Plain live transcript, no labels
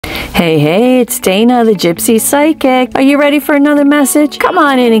Hey, hey, it's Dana, the Gypsy Psychic. Are you ready for another message? Come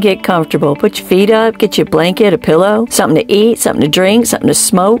on in and get comfortable. Put your feet up, get your blanket, a pillow, something to eat, something to drink, something to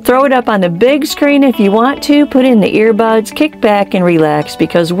smoke. Throw it up on the big screen if you want to. Put in the earbuds, kick back and relax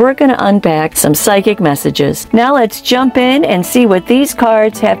because we're going to unpack some psychic messages. Now let's jump in and see what these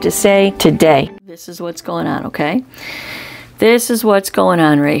cards have to say today. This is what's going on, okay? This is what's going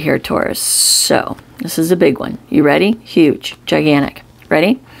on right here, Taurus. So, this is a big one. You ready? Huge, gigantic.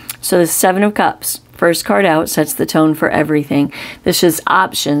 Ready? So the Seven of Cups, first card out, sets the tone for everything. This is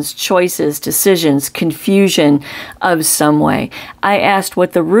options, choices, decisions, confusion of some way. I asked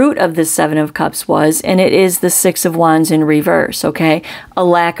what the root of the Seven of Cups was, and it is the Six of Wands in reverse, okay? A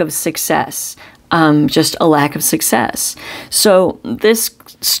lack of success. Just a lack of success. So this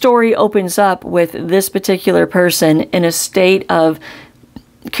story opens up with this particular person in a state of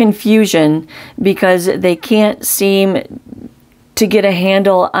confusion because they can't seem to get a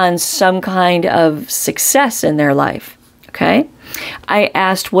handle on some kind of success in their life, okay? I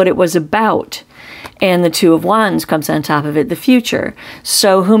asked what it was about, and the Two of Wands comes on top of it, the future.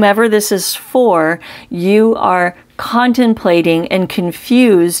 So whomever this is for, you are contemplating and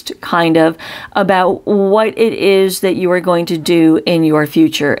confused kind of about what it is that you are going to do in your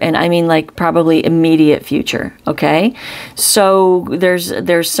future. And I mean like probably immediate future, okay? So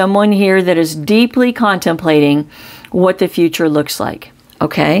there's someone here that is deeply contemplating what the future looks like,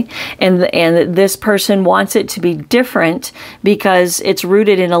 okay? And this person wants it to be different because it's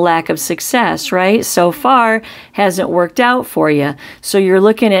rooted in a lack of success, right? So far, hasn't worked out for you. So you're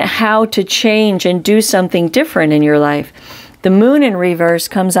looking at how to change and do something different in your life. The Moon in reverse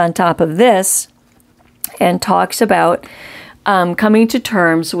comes on top of this and talks about coming to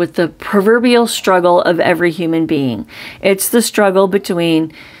terms with the proverbial struggle of every human being. It's the struggle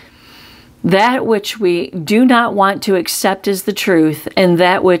between that which we do not want to accept as the truth and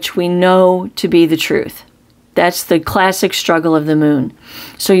that which we know to be the truth. That's the classic struggle of the Moon.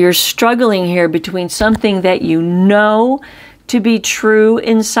 So you're struggling here between something that you know to be true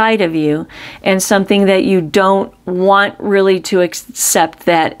inside of you and something that you don't want really to accept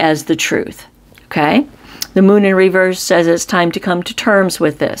that as the truth. Okay? The Moon in reverse says it's time to come to terms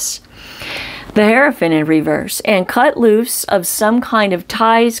with this. The Hierophant in reverse, and cut loose of some kind of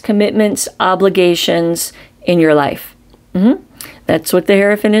ties, commitments, obligations in your life. That's what the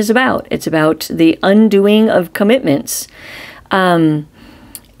Hierophant is about. It's about the undoing of commitments. The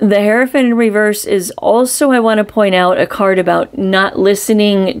Hierophant in reverse is also, I want to point out, a card about not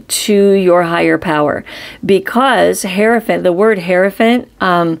listening to your higher power. Because Hierophant, the word Hierophant,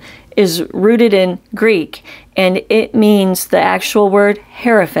 is rooted in Greek, and it means the actual word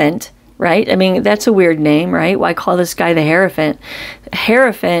Hierophant, right? I mean, that's a weird name, right? Why call this guy the Hierophant?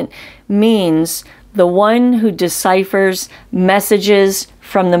 Hierophant means the one who deciphers messages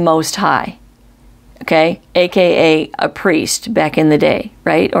from the Most High, okay? AKA a priest back in the day,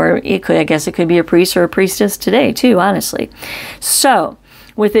 right? Or it could, I guess it could be a priest or a priestess today too, honestly. So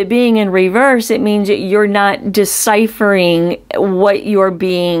with it being in reverse, it means that you're not deciphering what you're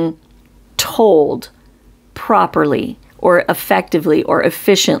being told properly or effectively or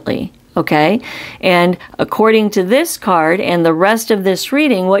efficiently. Okay, and according to this card and the rest of this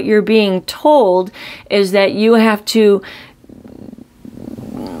reading, what you're being told is that you have to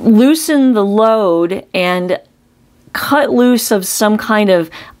loosen the load and cut loose of some kind of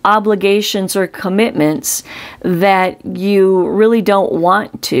obligations or commitments that you really don't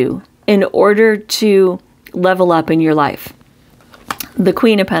want to in order to level up in your life. The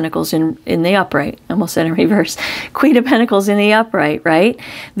Queen of Pentacles in the upright. I almost said in reverse. Queen of Pentacles in the upright, right?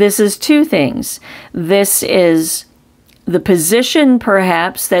 This is two things. This is the position,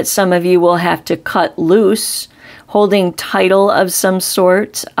 perhaps, that some of you will have to cut loose, holding title of some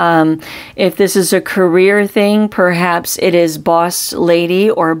sort. If this is a career thing, perhaps it is boss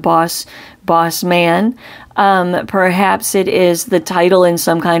lady or boss man. Perhaps it is the title in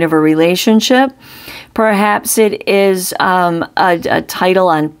some kind of a relationship. Perhaps it is a title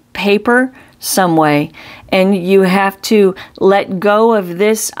on paper some way. And you have to let go of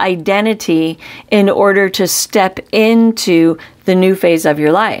this identity in order to step into the new phase of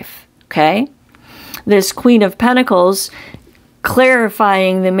your life. Okay? This Queen of Pentacles,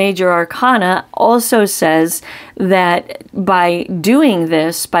 clarifying the major arcana, also says that by doing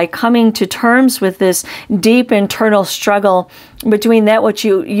this, by coming to terms with this deep internal struggle between that what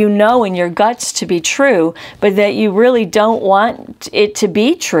you know in your guts to be true, but that you really don't want it to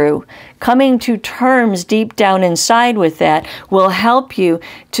be true. Coming to terms deep down inside with that will help you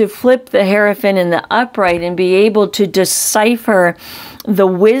to flip the hierophant in the upright and be able to decipher the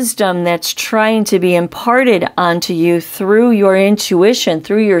wisdom that's trying to be imparted onto you through your intuition,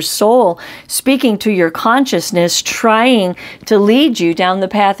 through your soul, speaking to your consciousness, trying to lead you down the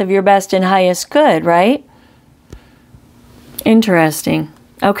path of your best and highest good, right? Interesting.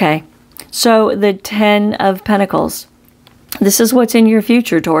 Okay, so the 10 of Pentacles. This is what's in your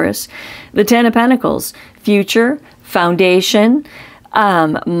future, Taurus. The 10 of Pentacles. Future, foundation,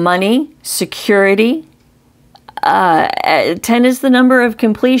 money, security. 10 is the number of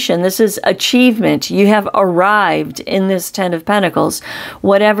completion. This is achievement. You have arrived in this 10 of Pentacles.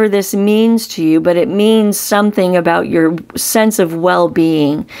 Whatever this means to you, but it means something about your sense of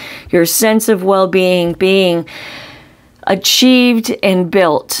well-being. Your sense of well-being being achieved and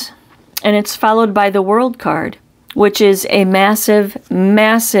built. And it's followed by the World card, which is a massive,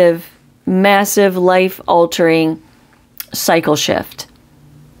 massive, massive life-altering cycle shift.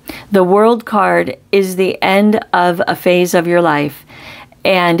 The World card is the end of a phase of your life,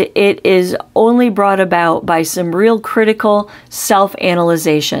 and it is only brought about by some real critical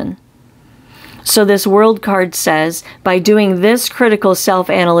self-analyzation. So this World card says, by doing this critical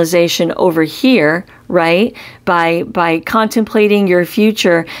self-analyzation over here, right, by contemplating your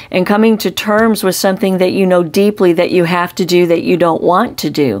future and coming to terms with something that you know deeply that you have to do that you don't want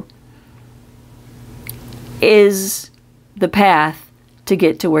to do, is the path to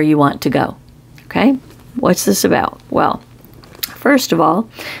get to where you want to go. Okay? What's this about? Well, first of all,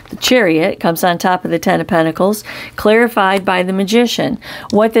 the Chariot comes on top of the 10 of Pentacles, clarified by the Magician.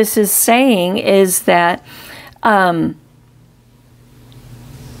 What this is saying is that you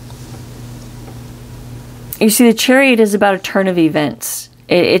see, the Chariot is about a turn of events.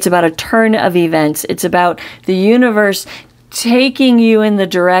 It's about a turn of events. It's about the universe taking you in the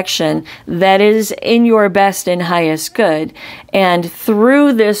direction that is in your best and highest good. And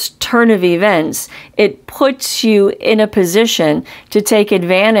through this turn of events, it puts you in a position to take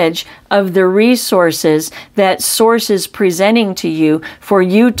advantage of the resources that Source is presenting to you for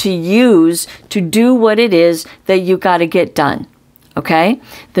you to use to do what it is that you got to get done. Okay?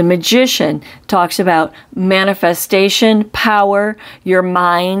 The Magician talks about manifestation, power, your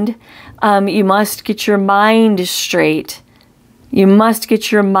mind. You must get your mind straight. You must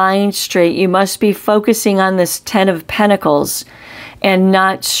get your mind straight. You must be focusing on this 10 of Pentacles and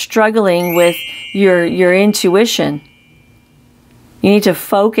not struggling with your intuition. You need to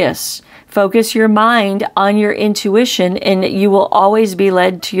focus. Focus your mind on your intuition, and you will always be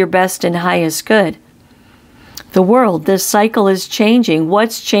led to your best and highest good. The world, this cycle is changing.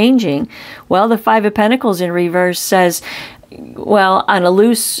 What's changing? Well, the 5 of Pentacles in reverse says, well, in a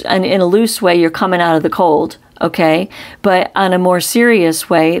loose way, you're coming out of the cold. Okay, but on a more serious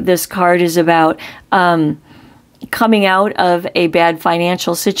way, this card is about coming out of a bad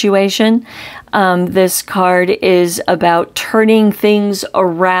financial situation. This card is about turning things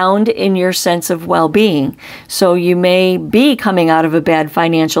around in your sense of well-being. So you may be coming out of a bad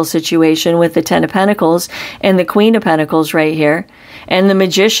financial situation with the 10 of Pentacles and the Queen of Pentacles right here, and the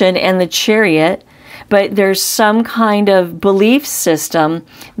Magician and the Chariot. But there's some kind of belief system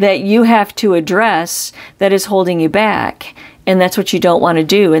that you have to address that is holding you back. And that's what you don't want to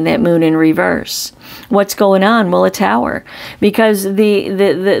do in that Moon in reverse. What's going on? Well, a Tower. Because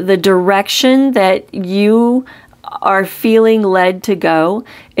the direction that you are feeling led to go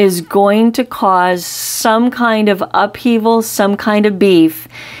is going to cause some kind of upheaval, some kind of beef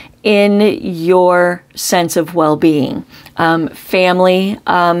in your sense of well-being. Family,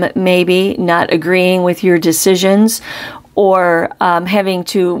 maybe not agreeing with your decisions, or having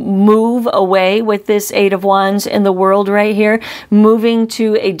to move away with this 8 of Wands in the World right here, moving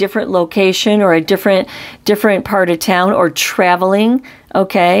to a different location or a different part of town, or traveling,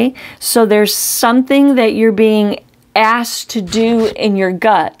 okay? So there's something that you're being asked to do in your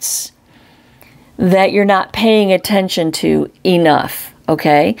guts that you're not paying attention to enough.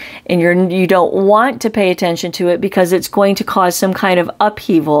 Okay, and you don't want to pay attention to it because it's going to cause some kind of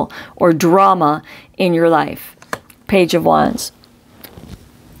upheaval or drama in your life. Page of Wands.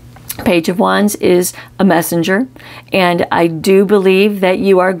 Page of Wands is a messenger, and I do believe that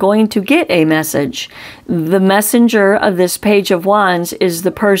you are going to get a message. The messenger of this Page of Wands is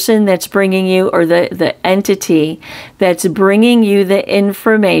the person that's bringing you, or the entity that's bringing you the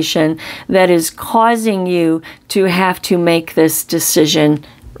information that is causing you to have to make this decision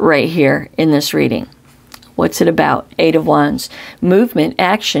right here in this reading. What's it about? Eight of Wands. Movement,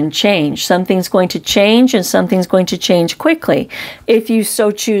 action, change. Something's going to change, and something's going to change quickly if you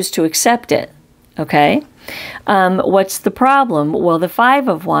so choose to accept it. Okay? What's the problem? Well, the Five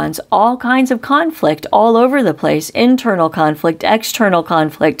of Wands, all kinds of conflict all over the place. Internal conflict, external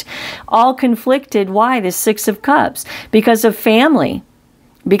conflict, all conflicted. Why? The Six of Cups. Because of family.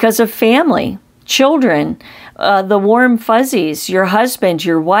 Because of family. Children, the warm fuzzies, your husband,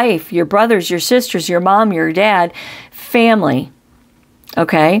 your wife, your brothers, your sisters, your mom, your dad, family.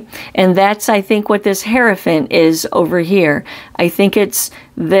 Okay? And that's, I think, what this Hierophant is over here. I think it's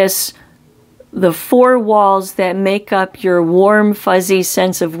this, the four walls that make up your warm, fuzzy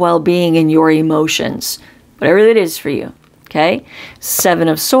sense of well-being and your emotions. Whatever it is for you. Okay? Seven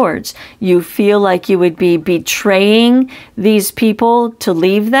of Swords. You feel like you would be betraying these people to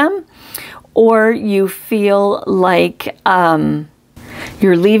leave them, or you feel like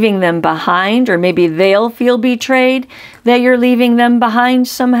you're leaving them behind, or maybe they'll feel betrayed that you're leaving them behind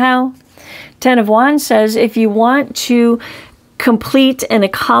somehow. Ten of Wands says if you want to complete and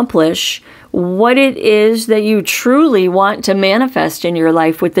accomplish what it is that you truly want to manifest in your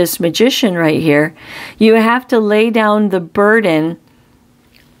life with this Magician right here, you have to lay down the burden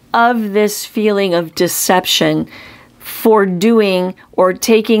of this feeling of deception for doing or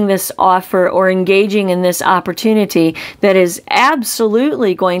taking this offer or engaging in this opportunity that is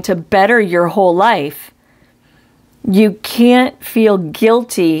absolutely going to better your whole life. You can't feel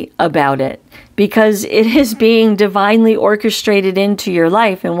guilty about it because it is being divinely orchestrated into your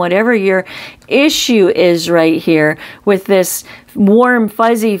life. And whatever your issue is right here with this warm,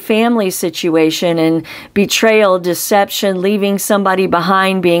 fuzzy family situation and betrayal, deception, leaving somebody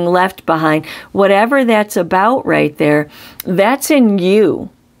behind, being left behind, whatever that's about right there, that's in you.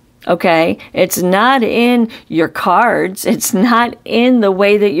 Okay? It's not in your cards. It's not in the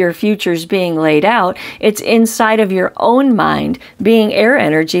way that your future's being laid out. It's inside of your own mind, being air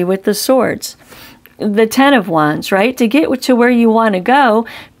energy with the swords. The Ten of Wands, right? To get to where you want to go,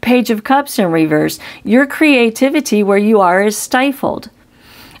 Page of Cups in reverse. Your creativity where you are is stifled.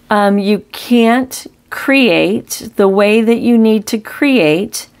 You can't create the way that you need to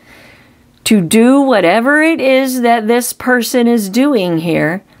create to do whatever it is that this person is doing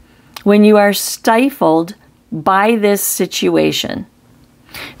here when you are stifled by this situation.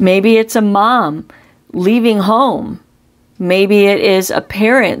 Maybe it's a mom leaving home. Maybe it is a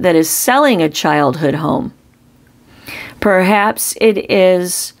parent that is selling a childhood home. Perhaps it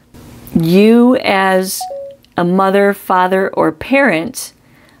is you as a mother, father, or parent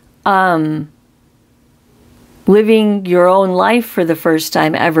living your own life for the first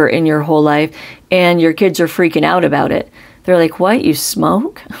time ever in your whole life, and your kids are freaking out about it. They're like, what, you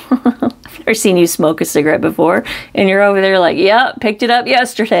smoke? I've never seen you smoke a cigarette before. And you're over there like, yep, picked it up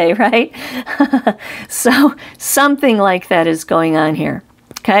yesterday, right? So something like that is going on here,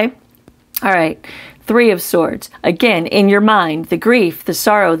 okay? All right, Three of Swords. Again, in your mind, the grief, the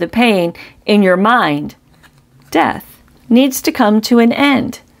sorrow, the pain, in your mind, death needs to come to an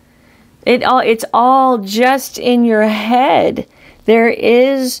end. It's all just in your head. There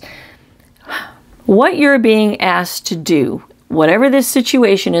is what you're being asked to do, whatever this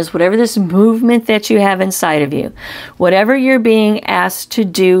situation is, whatever this movement that you have inside of you, whatever you're being asked to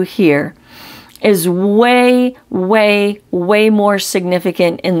do here is way, way, way more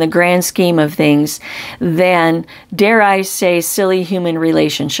significant in the grand scheme of things than, dare I say, silly human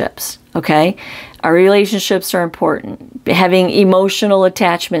relationships, okay? Our relationships are important. Having emotional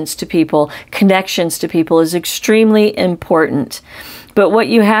attachments to people, connections to people is extremely important. But what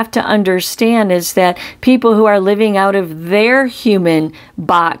you have to understand is that people who are living out of their human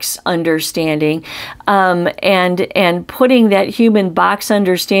box understanding and putting that human box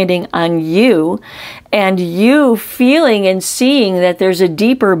understanding on you, and you feeling and seeing that there's a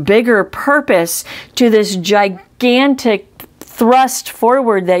deeper, bigger purpose to this gigantic thrust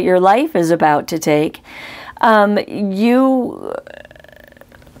forward that your life is about to take, you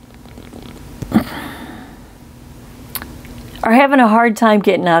are having a hard time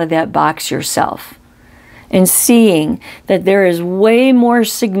getting out of that box yourself and seeing that there is way more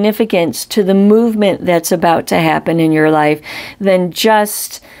significance to the movement that's about to happen in your life than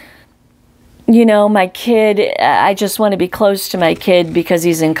just, you know, my kid, I just want to be close to my kid because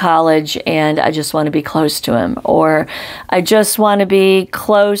he's in college and I just want to be close to him. Or I just want to be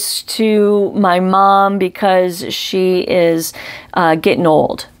close to my mom because she is getting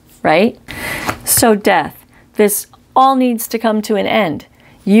old, right? So death, this all needs to come to an end.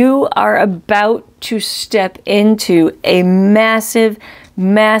 You are about to step into a massive,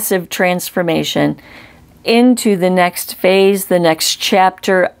 massive transformation into the next phase, the next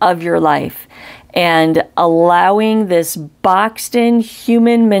chapter of your life. and allowing this boxed in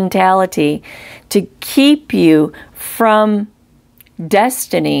human mentality to keep you from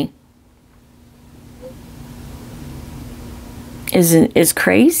destiny is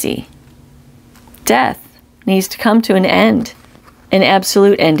crazy. Death needs to come to an end, an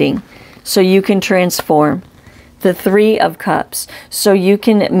absolute ending, so you can transform. The Three of Cups, so you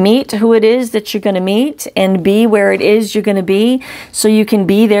can meet who it is that you're going to meet and be where it is you're going to be, so you can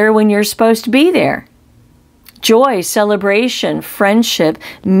be there when you're supposed to be there. Joy, celebration, friendship,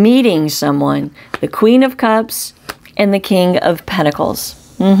 meeting someone. The Queen of Cups and the King of Pentacles.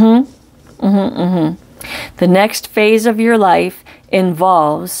 The next phase of your life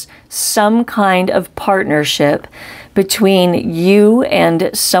involves some kind of partnership between you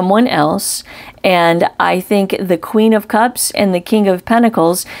and someone else. And I think the Queen of Cups and the King of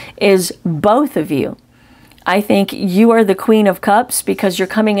Pentacles is both of you. I think you are the Queen of Cups because you're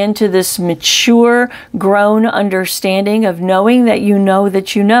coming into this mature, grown understanding of knowing that you know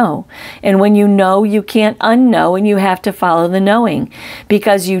that you know. And when you know, you can't unknow, and you have to follow the knowing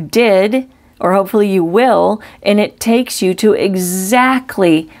because you did, or hopefully you will, and it takes you to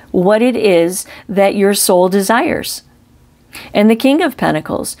exactly what it is that your soul desires. And the King of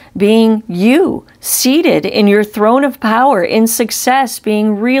Pentacles being you, seated in your throne of power, in success,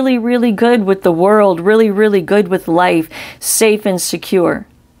 being really, really good with the world, really, really good with life, safe and secure.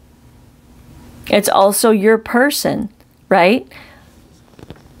 It's also your person, right?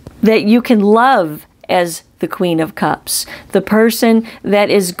 That you can love as the Queen of Cups, the person that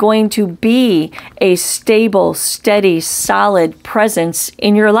is going to be a stable, steady, solid presence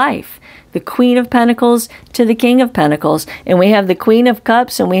in your life. The Queen of Pentacles to the King of Pentacles. And we have the Queen of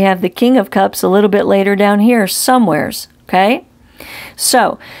Cups and we have the King of Cups a little bit later down here somewheres, okay?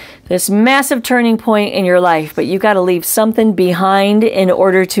 So, this massive turning point in your life, but you got to leave something behind in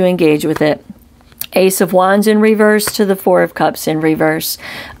order to engage with it. Ace of Wands in reverse to the Four of Cups in reverse.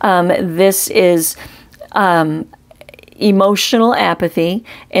 This is emotional apathy,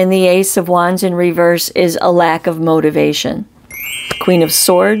 and the Ace of Wands in reverse is a lack of motivation. Queen of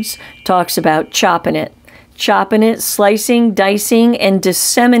Swords talks about chopping it, slicing, dicing, and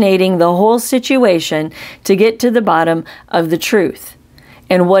disseminating the whole situation to get to the bottom of the truth.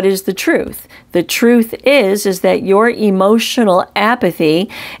 And what is the truth? The truth is that your emotional apathy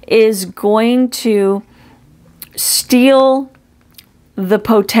is going to steal the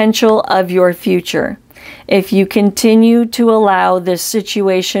potential of your future. If you continue to allow this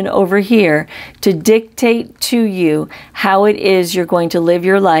situation over here to dictate to you how it is you're going to live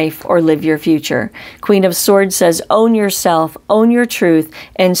your life or live your future. Queen of Swords says, own yourself, own your truth,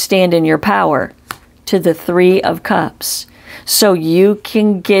 and stand in your power. To the Three of Cups. So you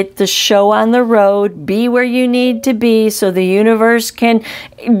can get the show on the road, be where you need to be so the universe can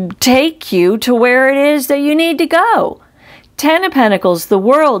take you to where it is that you need to go. Ten of Pentacles, the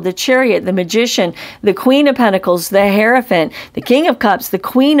World, the Chariot, the Magician, the Queen of Pentacles, the Hierophant, the King of Cups, the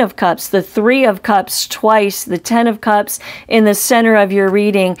Queen of Cups, the Three of Cups twice, the Ten of Cups in the center of your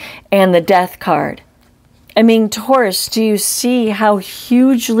reading, and the Death card. I mean, Taurus, do you see how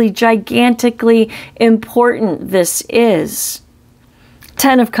hugely, gigantically important this is?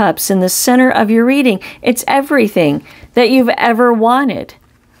 Ten of Cups in the center of your reading. It's everything that you've ever wanted.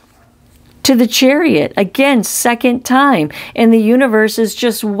 To the Chariot, again, second time, and the universe is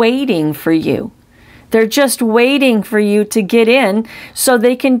just waiting for you. They're just waiting for you to get in so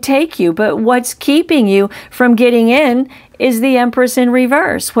they can take you. But what's keeping you from getting in is the Empress in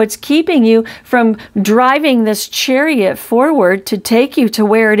reverse. What's keeping you from driving this chariot forward to take you to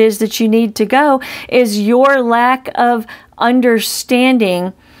where it is that you need to go is your lack of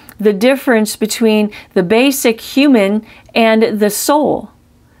understanding the difference between the basic human and the soul.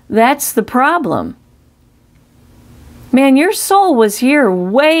 That's the problem. Man, your soul was here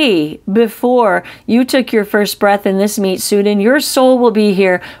way before you took your first breath in this meat suit, and your soul will be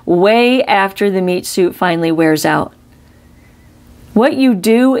here way after the meat suit finally wears out. What you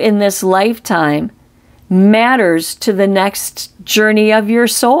do in this lifetime matters to the next journey of your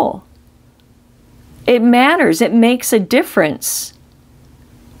soul. It matters. It makes a difference.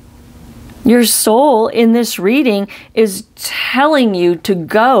 Your soul in this reading is telling you to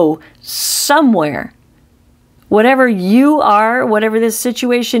go somewhere. Whatever you are, whatever this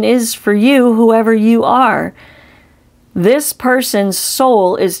situation is for you, whoever you are, this person's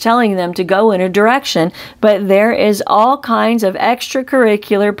soul is telling them to go in a direction, but there is all kinds of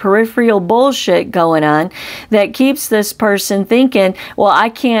extracurricular peripheral bullshit going on that keeps this person thinking, well, I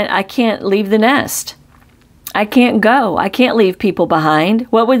can't leave the nest. I can't go. I can't leave people behind.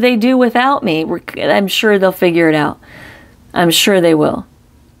 What would they do without me? I'm sure they'll figure it out. I'm sure they will.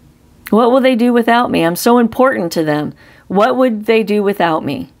 What will they do without me? I'm so important to them. What would they do without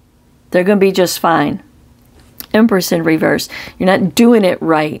me? They're going to be just fine. Empress in reverse. You're not doing it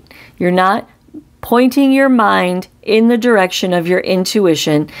right. You're not pointing your mind in the direction of your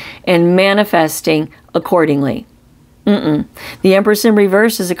intuition and manifesting accordingly. The Empress in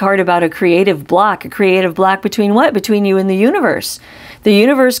reverse is a card about a creative block. A creative block between what? Between you and the universe. The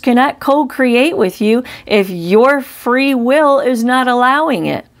universe cannot co-create with you if your free will is not allowing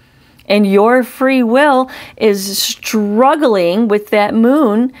it. And your free will is struggling with that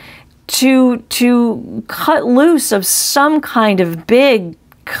moon to cut loose of some kind of big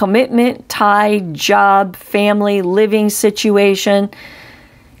commitment, tie, job, family, living situation,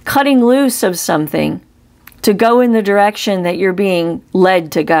 cutting loose of something to go in the direction that you're being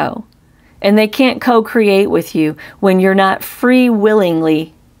led to go. And they can't co-create with you when you're not free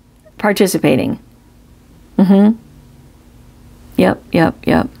willingly participating. Yep.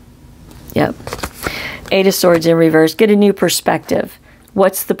 Eight of Swords in reverse. Get a new perspective.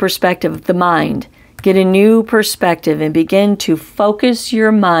 What's the perspective of the mind? Get a new perspective and begin to focus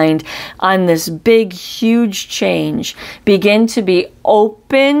your mind on this big, huge change. Begin to be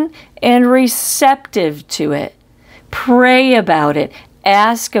open and receptive to it. Pray about it.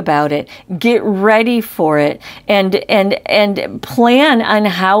 Ask about it. Get ready for it. And plan on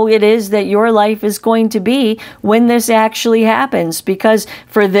how it is that your life is going to be when this actually happens. Because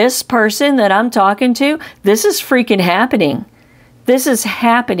for this person that I'm talking to, this is freaking happening. This is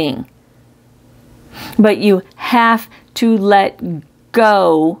happening. But you have to let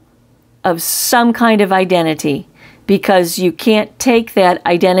go of some kind of identity, because you can't take that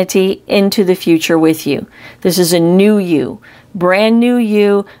identity into the future with you. This is a new you, brand new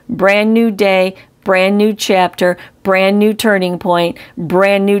day, brand new chapter, brand new turning point,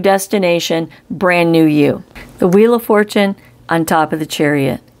 brand new destination, brand new you. The Wheel of Fortune on top of the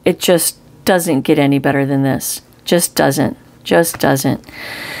Chariot. It just doesn't get any better than this. Just doesn't. Just doesn't.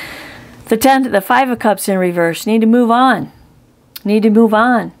 The Five of Cups in reverse. Need to move on. Need to move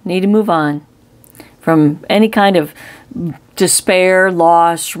on. Need to move on from any kind of despair,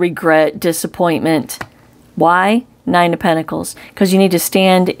 loss, regret, disappointment. Why? Nine of Pentacles. Because you need to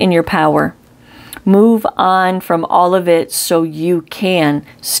stand in your power. Move on from all of it so you can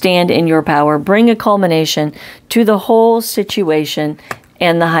stand in your power. Bring a culmination to the whole situation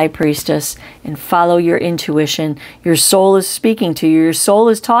and the High Priestess, and follow your intuition. Your soul is speaking to you. Your soul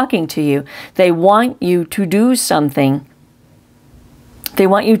is talking to you. They want you to do something. They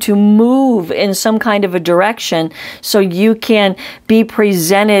want you to move in some kind of a direction so you can be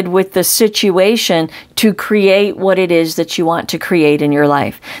presented with the situation to create what it is that you want to create in your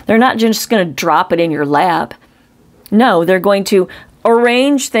life. They're not just going to drop it in your lap. No, they're going to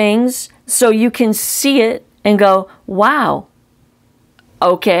arrange things so you can see it and go, wow,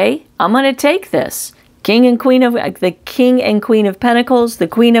 okay, I'm going to take this. The King and Queen of Pentacles, the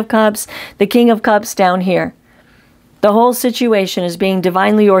Queen of Cups, the King of Cups down here. The whole situation is being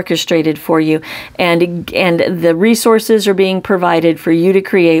divinely orchestrated for you, and the resources are being provided for you to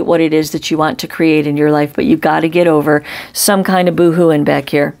create what it is that you want to create in your life, but you've got to get over some kind of boo-hooing back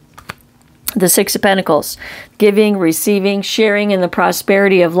here. The Six of Pentacles, giving, receiving, sharing in the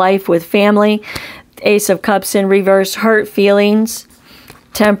prosperity of life with family. Ace of Cups in reverse, hurt feelings.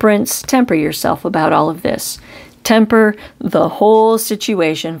 Temperance, temper yourself about all of this. Temper the whole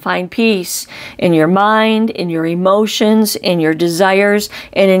situation. Find peace in your mind, in your emotions, in your desires,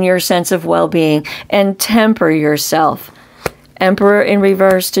 and in your sense of well-being. And temper yourself. Emperor in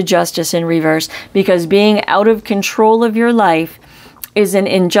reverse to Justice in reverse. Because being out of control of your life is an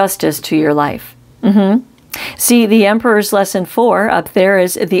injustice to your life. See, the Emperor's lesson 4 up there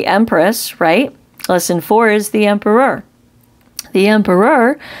is the Empress, right? Lesson 4 is the Emperor. The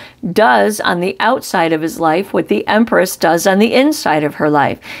Emperor does on the outside of his life what the Empress does on the inside of her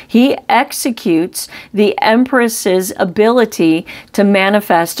life. He executes the Empress's ability to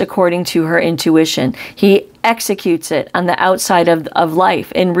manifest according to her intuition. He executes it on the outside of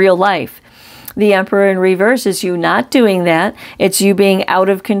life, in real life. The Emperor in reverse is you not doing that. It's you being out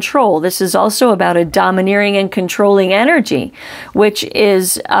of control. This is also about a domineering and controlling energy, which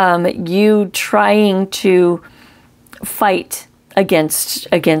is you trying to fight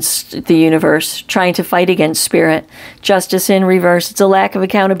against the universe, trying to fight against spirit. Justice in reverse. It's a lack of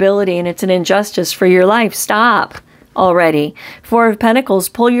accountability and it's an injustice for your life. Stop already. Four of Pentacles.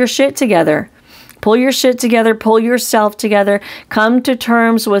 Pull your shit together. Pull your shit together. Pull yourself together. Come to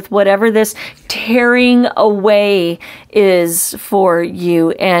terms with whatever this tearing away is for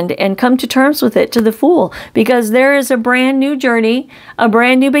you, and come to terms with it to the Fool, because there is a brand new journey, a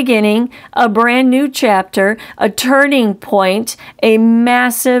brand new beginning, a brand new chapter, a turning point, a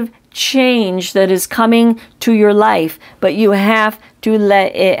massive change that is coming to your life, but you have to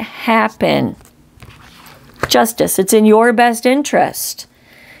let it happen. Justice, it's in your best interest.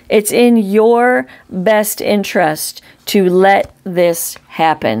 It's in your best interest to let this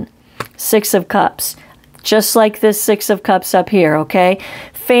happen. Six of Cups. Just like this Six of Cups up here, okay?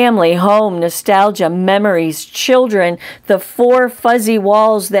 Family, home, nostalgia, memories, children, the four fuzzy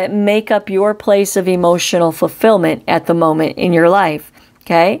walls that make up your place of emotional fulfillment at the moment in your life,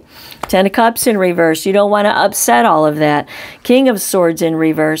 okay? Ten of Cups in reverse. You don't want to upset all of that. King of Swords in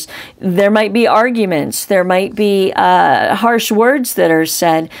reverse. There might be arguments. There might be harsh words that are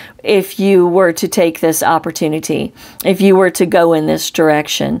said if you were to take this opportunity, if you were to go in this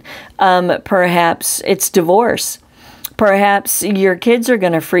direction. Perhaps it's divorce. Perhaps your kids are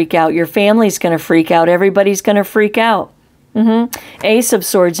going to freak out. Your family's going to freak out. Everybody's going to freak out. Ace of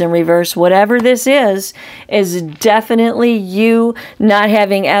Swords in reverse. Whatever this is definitely you not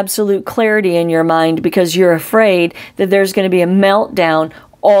having absolute clarity in your mind because you're afraid that there's going to be a meltdown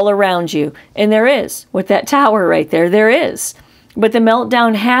all around you. And there is. With that tower right there, there is. But the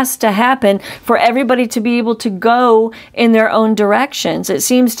meltdown has to happen for everybody to be able to go in their own directions. It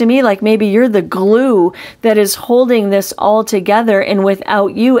seems to me like maybe you're the glue that is holding this all together, and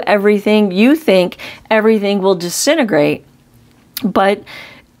without you, everything you think, everything will disintegrate. But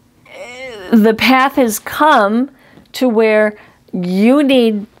the path has come to where you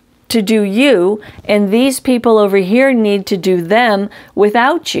need to do you, and these people over here need to do them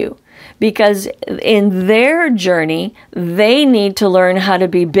without you. Because in their journey, they need to learn how to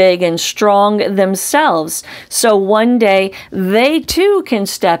be big and strong themselves. So one day, they too can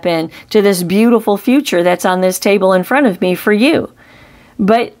step in to this beautiful future that's on this table in front of me for you.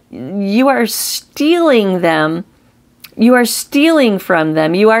 But you are stealing them. You are stealing from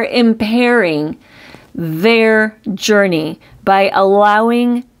them. You are impairing their journey by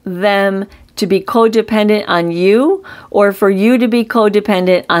allowing them to be codependent on you, or for you to be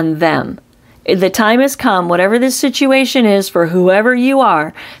codependent on them. The time has come, whatever this situation is for whoever you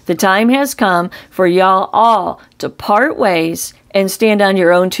are, the time has come for y'all all to part ways and stand on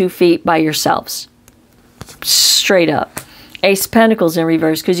your own 2 feet by yourselves. Straight up. Ace of Pentacles in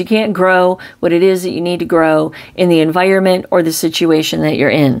reverse, because you can't grow what it is that you need to grow in the environment or the situation that you're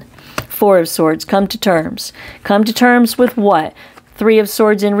in. Four of Swords, come to terms. Come to terms with what? Three of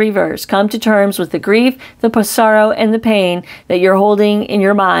Swords in reverse. Come to terms with the grief, the sorrow, and the pain that you're holding in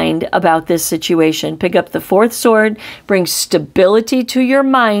your mind about this situation. Pick up the fourth sword, bring stability to your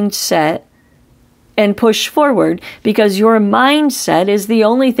mindset, and push forward, because your mindset is the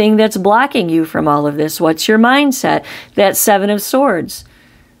only thing that's blocking you from all of this. What's your mindset? That Seven of Swords.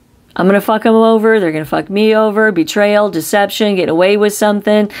 I'm going to fuck them over. They're going to fuck me over. Betrayal, deception, get away with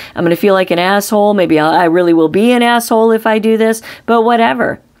something. I'm going to feel like an asshole. Maybe I really will be an asshole if I do this, but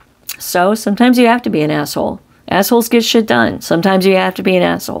whatever. So sometimes you have to be an asshole. Assholes get shit done. Sometimes you have to be an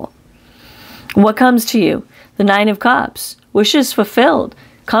asshole. What comes to you? The Nine of Cups. Wishes fulfilled.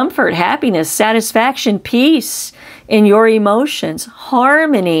 Comfort, happiness, satisfaction, peace in your emotions,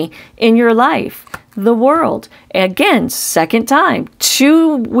 harmony in your life. The World. Again, second time.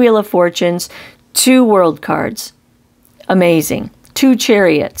 2 Wheel of Fortunes, 2 World cards. Amazing. 2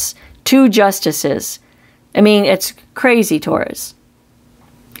 Chariots, 2 Justices. I mean, it's crazy, Taurus.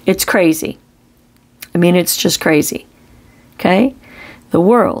 It's crazy. I mean, it's just crazy. Okay? The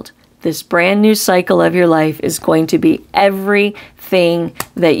World, this brand new cycle of your life, is going to be everything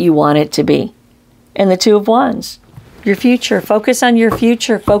that you want it to be. And the Two of Wands, your future. Focus on your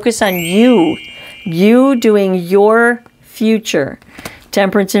future. Focus on you. You doing your future.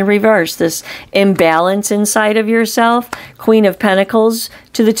 Temperance in reverse. This imbalance inside of yourself. Queen of Pentacles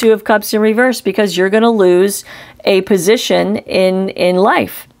to the Two of Cups in reverse, because you're going to lose a position in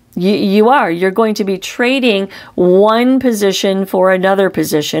life. You are. You're going to be trading one position for another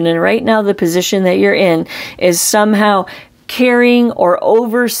position. And right now the position that you're in is somehow carrying or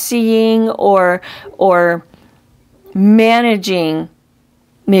overseeing or managing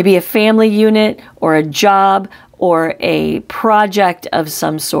maybe a family unit or a job or a project of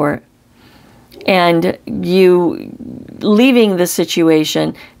some sort. And you leaving the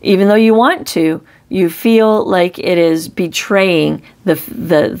situation, even though you want to, you feel like it is betraying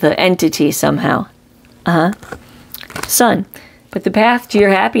the entity somehow. Sun. But the path to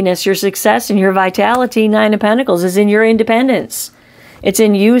your happiness, your success, and your vitality, Nine of Pentacles, is in your independence. It's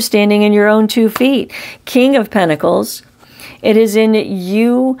in you standing in your own 2 feet. King of Pentacles, it is in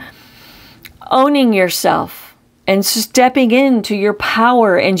you owning yourself and stepping into your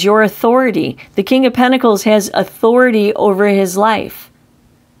power and your authority. The King of Pentacles has authority over his life.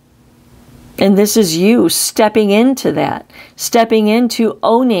 And this is you stepping into that, stepping into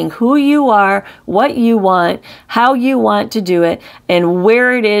owning who you are, what you want, how you want to do it, and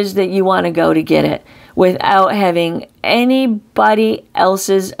where it is that you want to go to get it, without having anybody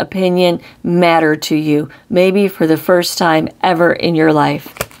else's opinion matter to you, maybe for the first time ever in your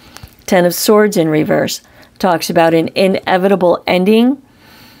life. Ten of Swords in reverse talks about an inevitable ending.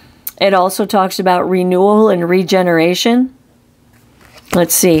 It also talks about renewal and regeneration.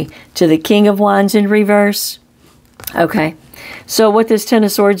 Let's see, to the King of Wands in reverse. Okay, so what this Ten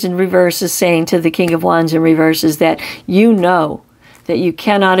of Swords in reverse is saying to the King of Wands in reverse is that you know that you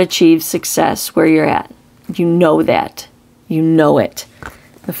cannot achieve success where you're at. You know that. You know it.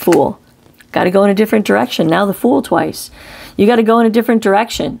 The Fool. Got to go in a different direction. Now the Fool twice. You got to go in a different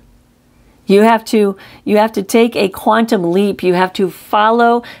direction. You have to take a quantum leap. You have to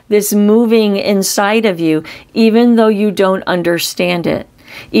follow this moving inside of you, even though you don't understand it.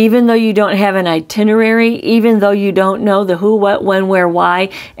 Even though you don't have an itinerary, even though you don't know the who, what, when, where, why,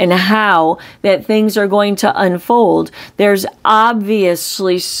 and how that things are going to unfold, there's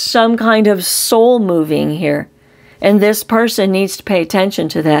obviously some kind of soul moving here. And this person needs to pay attention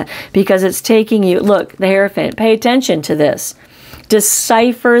to that, because it's taking you, look, the Hierophant, pay attention to this.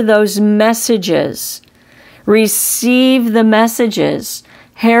 Decipher those messages. Receive the messages.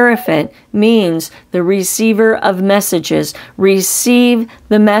 Hierophant means the receiver of messages. Receive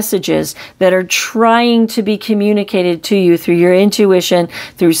the messages that are trying to be communicated to you through your intuition,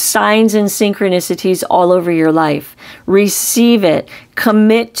 through signs and synchronicities all over your life. Receive it,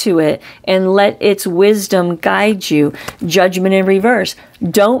 commit to it, and let its wisdom guide you. Judgment in reverse.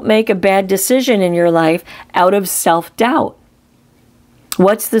 Don't make a bad decision in your life out of self-doubt.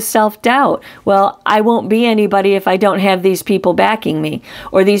 What's the self-doubt? Well, I won't be anybody if I don't have these people backing me.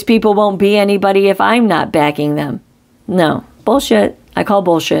 Or these people won't be anybody if I'm not backing them. No, bullshit. I call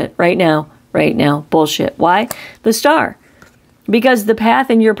bullshit right now. Right now, bullshit. Why? The Star. Because the path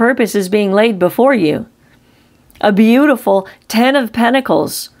and your purpose is being laid before you. A beautiful 10 of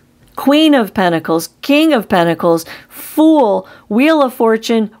Pentacles, Queen of Pentacles, King of Pentacles, Fool, Wheel of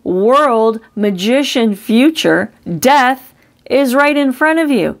Fortune, World, Magician, Future, Death, is right in front of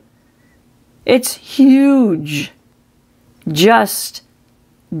you. It's huge. Just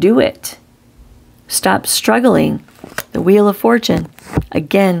do it. Stop struggling. The Wheel of Fortune.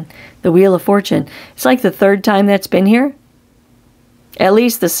 Again, the Wheel of Fortune. It's like the third time that's been here. At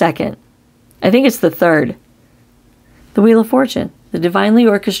least the second. I think it's the third. The Wheel of Fortune. The divinely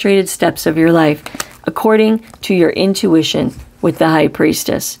orchestrated steps of your life according to your intuition with the High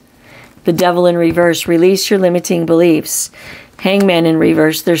Priestess. The Devil in reverse, release your limiting beliefs. Hangman in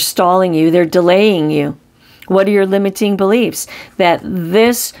reverse, they're stalling you, they're delaying you. What are your limiting beliefs? That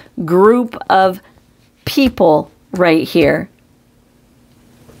this group of people right here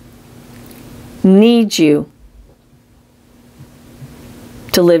need you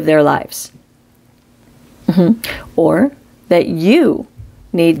to live their lives. Or that you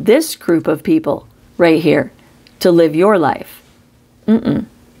need this group of people right here to live your life.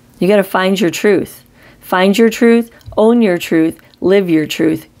 You got to find your truth. Find your truth, own your truth, live your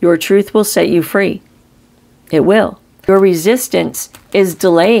truth. Your truth will set you free. It will. Your resistance is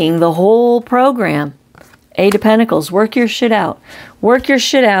delaying the whole program. Eight of Pentacles, work your shit out. Work your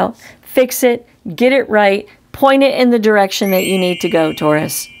shit out, fix it, get it right, point it in the direction that you need to go,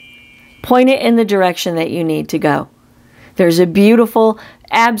 Taurus. Point it in the direction that you need to go. There's a beautiful,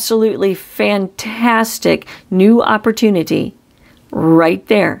 absolutely fantastic new opportunity right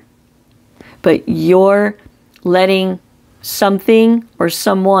there. But you're letting something or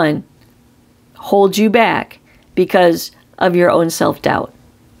someone hold you back because of your own self-doubt.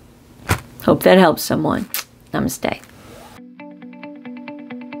 Hope that helps someone. Namaste.